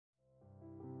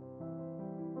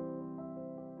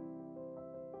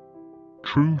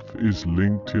Truth is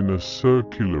linked in a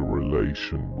circular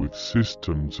relation with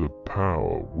systems of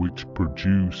power which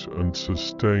produce and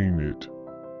sustain it.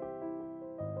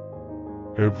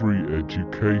 Every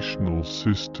educational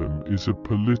system is a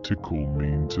political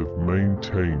means of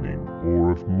maintaining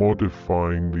or of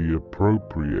modifying the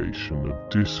appropriation of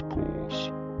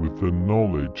discourse, with the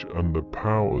knowledge and the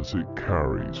powers it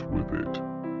carries with it.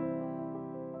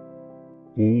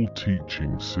 All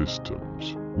teaching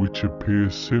systems, which appear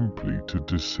simply to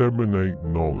disseminate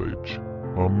knowledge,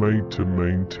 are made to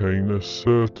maintain a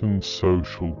certain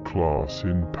social class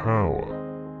in power.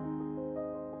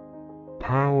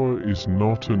 Power is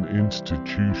not an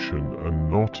institution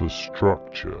and not a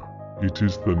structure, it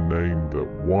is the name that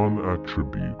one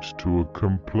attributes to a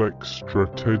complex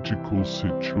strategical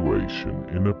situation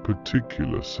in a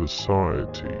particular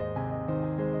society.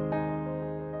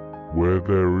 Where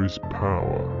there is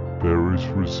power, there is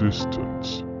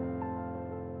resistance.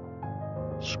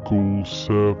 Schools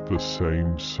serve the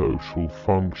same social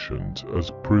functions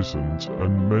as prisons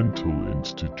and mental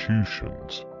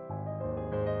institutions.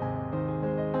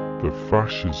 The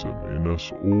fascism in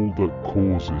us all that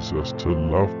causes us to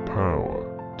love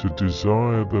power, to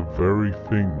desire the very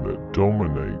thing that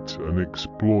dominates and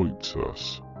exploits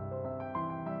us.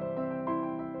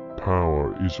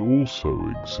 Power is also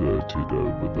exerted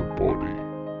over the body,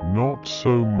 not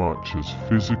so much as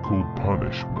physical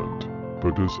punishment,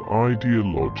 but as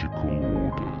ideological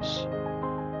orders.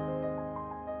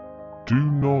 Do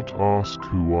not ask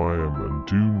who I am and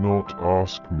do not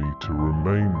ask me to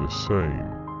remain the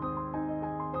same.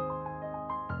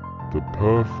 The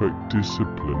perfect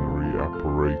disciplinary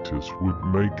apparatus would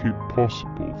make it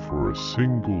possible for a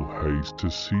single haze to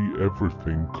see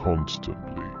everything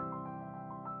constantly.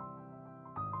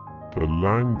 The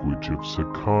language of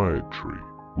psychiatry,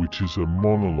 which is a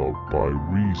monologue by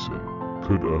reason,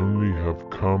 could only have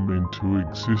come into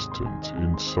existence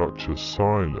in such a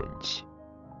silence.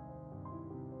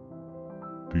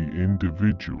 The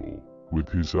individual, with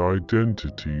his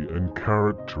identity and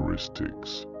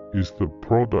characteristics, is the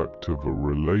product of a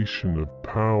relation of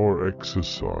power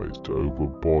exercised over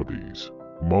bodies,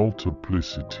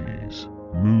 multiplicities,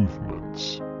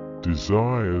 movements,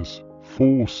 desires,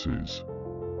 forces.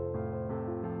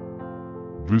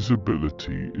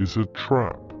 Visibility is a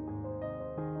trap.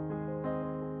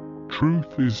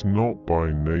 Truth is not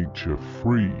by nature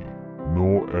free,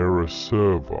 nor error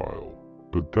servile,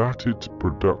 but that its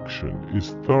production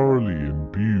is thoroughly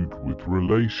imbued with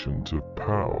relations of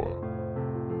power.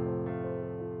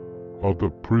 Are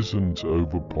the prisons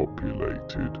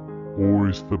overpopulated, or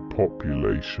is the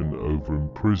population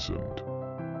overimprisoned?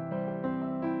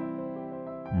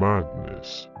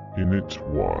 Madness, in its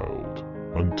wild,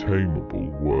 untamable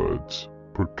words,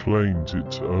 proclaims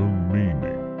its own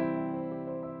meaning.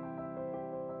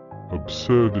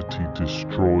 Absurdity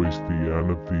destroys the an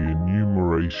of the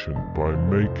enumeration by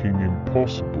making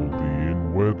impossible the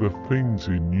in where the things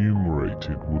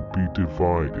enumerated would be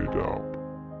divided up.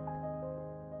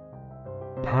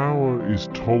 Power is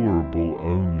tolerable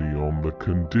only on the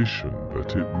condition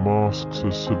that it masks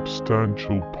a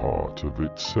substantial part of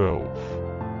itself.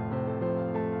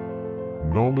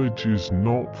 Knowledge is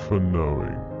not for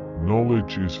knowing,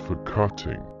 knowledge is for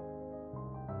cutting.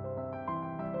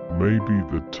 Maybe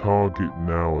the target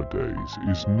nowadays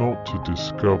is not to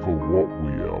discover what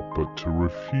we are, but to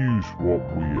refuse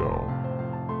what we are.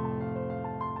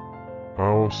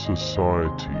 Our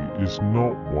society is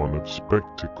not one of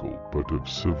spectacle, but of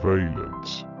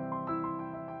surveillance.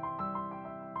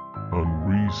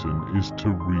 Unreason is to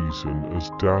reason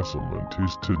as dazzlement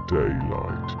is to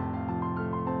daylight.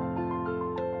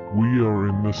 We are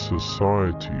in the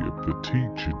society of the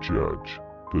teacher-judge,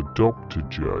 the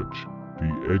doctor-judge,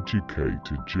 the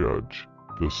educated judge,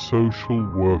 the social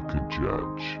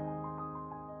worker-judge.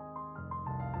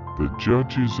 The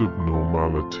judges of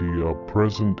normality are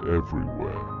present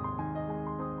everywhere.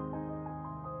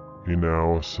 In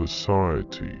our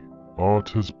society, art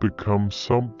has become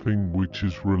something which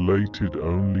is related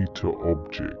only to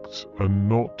objects and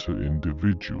not to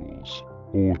individuals,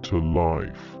 or to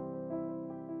life.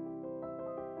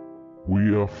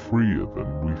 We are freer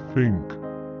than we think.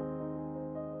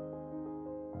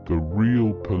 The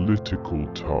real political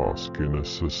task in a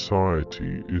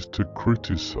society is to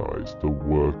criticize the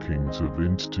workings of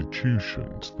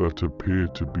institutions that appear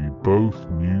to be both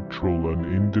neutral and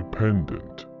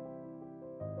independent.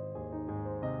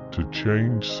 To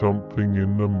change something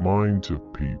in the minds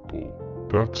of people,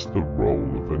 that's the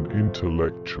role of an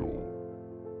intellectual.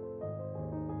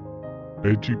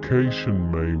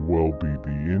 Education may well be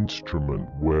the instrument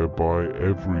whereby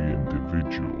every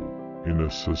individual, in a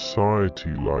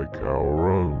society like our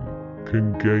own,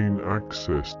 can gain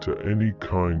access to any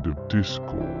kind of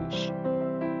discourse.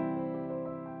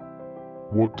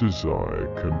 What desire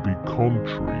can be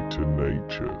contrary to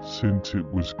nature, since it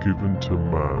was given to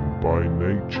man by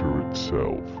nature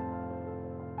itself?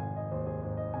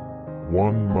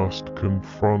 One must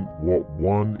confront what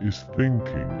one is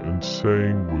thinking and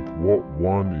saying with what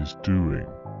one is doing,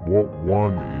 what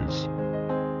one is.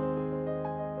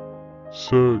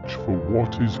 Search for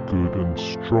what is good and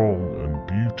strong and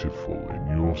beautiful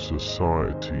in your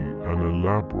society and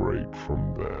elaborate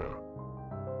from there.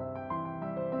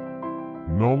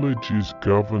 Knowledge is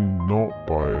governed not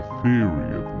by a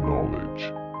theory of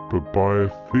knowledge, but by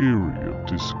a theory of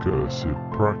discursive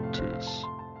practice.